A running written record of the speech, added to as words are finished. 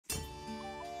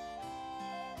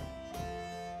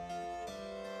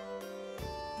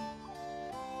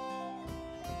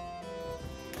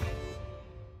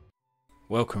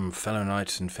Welcome fellow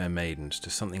knights and fair maidens to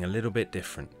something a little bit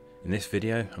different. In this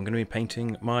video I'm going to be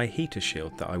painting my heater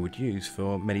shield that I would use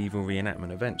for medieval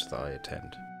reenactment events that I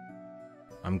attend.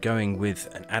 I'm going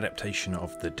with an adaptation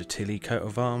of the Tilly coat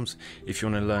of arms. If you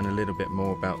want to learn a little bit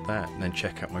more about that, then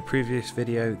check out my previous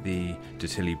video, the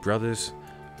Tilly Brothers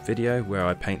video, where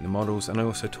I paint the models, and I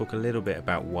also talk a little bit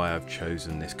about why I've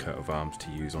chosen this coat of arms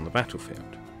to use on the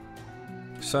battlefield.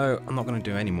 So I'm not going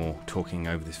to do any more talking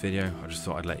over this video. I just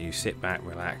thought I'd let you sit back,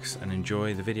 relax and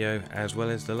enjoy the video as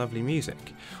well as the lovely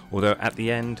music. Although at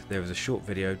the end there was a short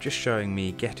video just showing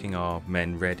me getting our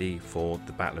men ready for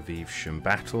the Battle of Evesham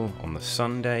battle on the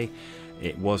Sunday.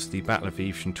 It was the Battle of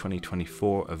Evesham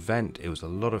 2024 event. It was a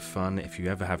lot of fun. If you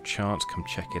ever have chance, come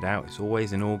check it out. It's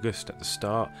always in August at the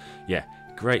start. Yeah,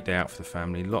 great day out for the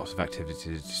family, lots of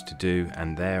activities to do,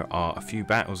 and there are a few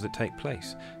battles that take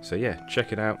place. So yeah,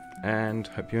 check it out and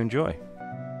hope you enjoy.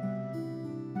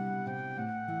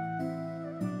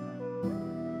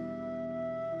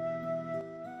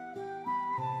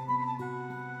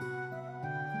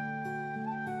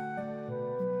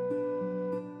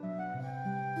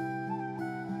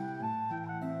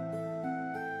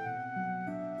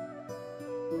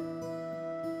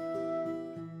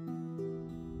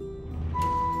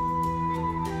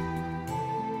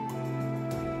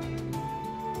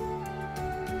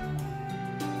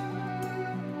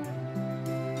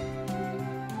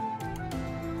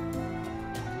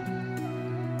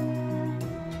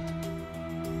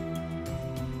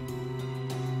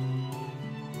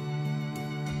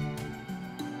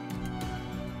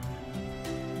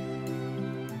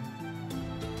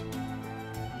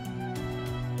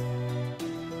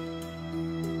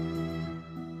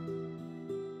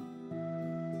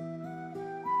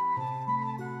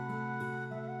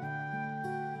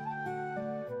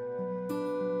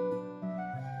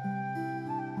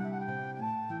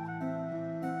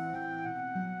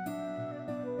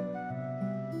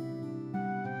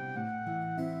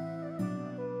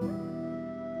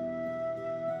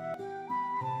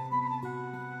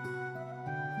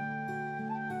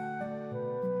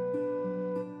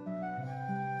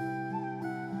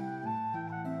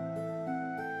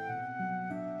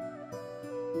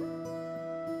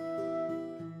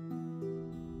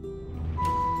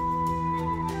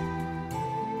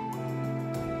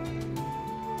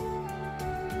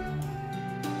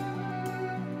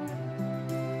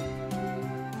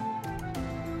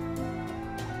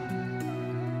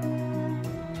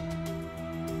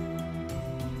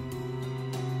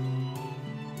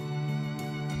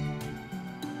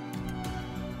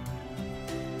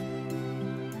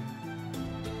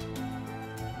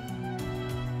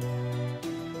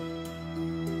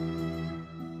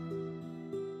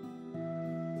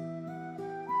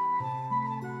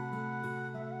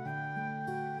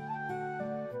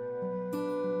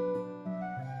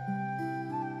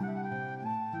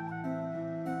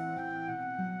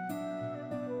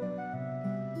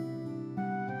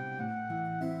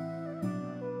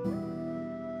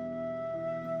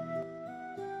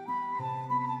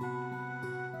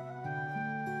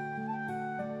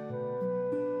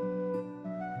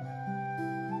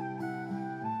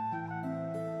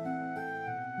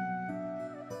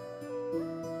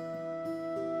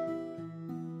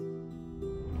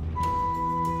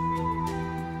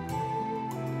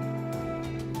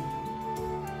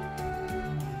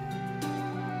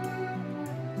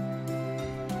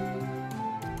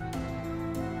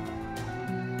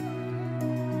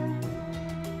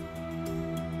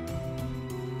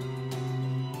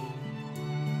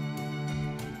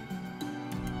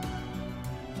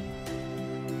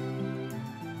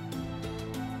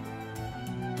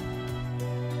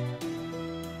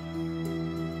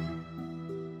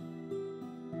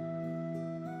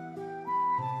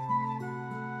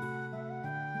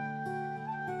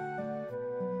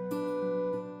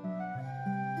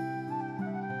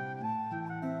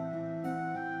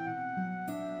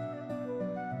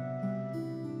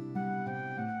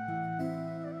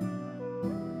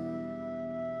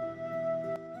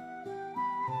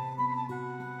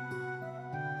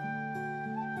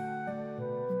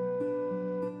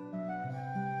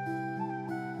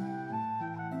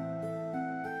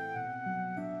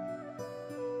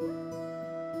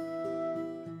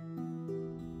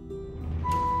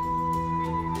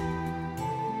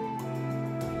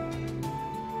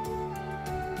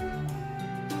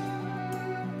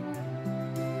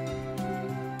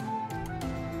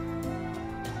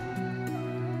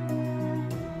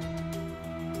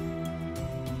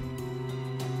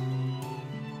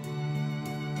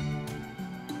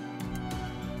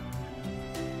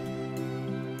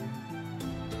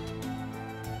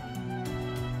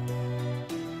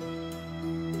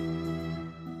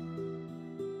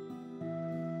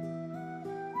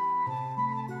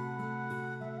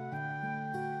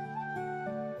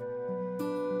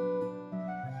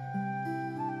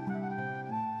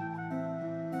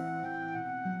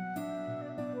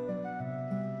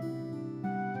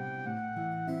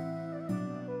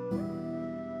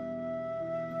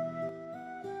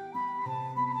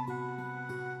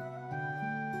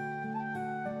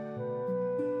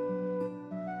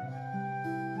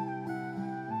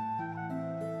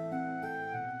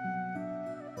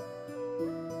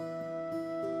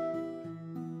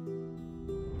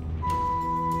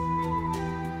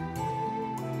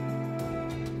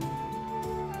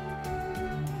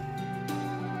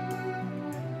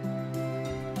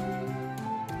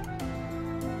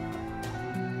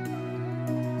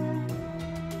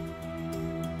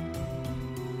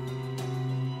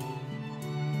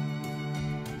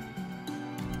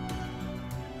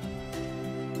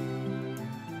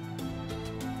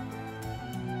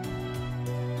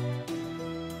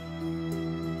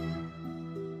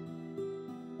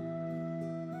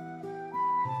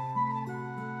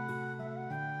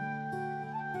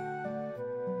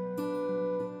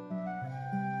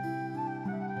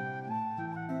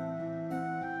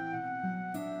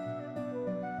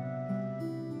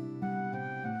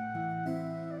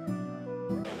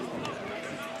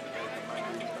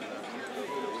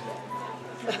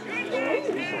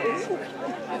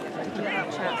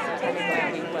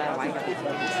 why I didn't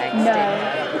text No.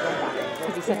 him.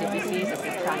 Because he said if he sees us,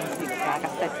 he's trying to zigzag. I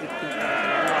said we'd keep it.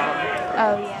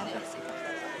 Oh, yeah.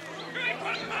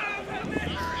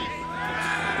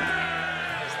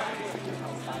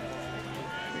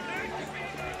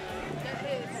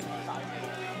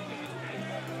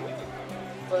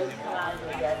 First command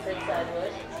will get it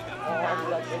sideways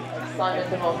and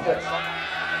expand the focus.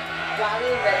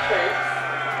 Planning metrics.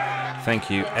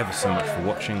 Thank you ever so much for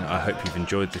watching. I hope you've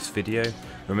enjoyed this video.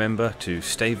 Remember to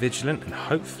stay vigilant and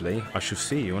hopefully I shall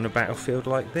see you on a battlefield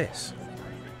like this.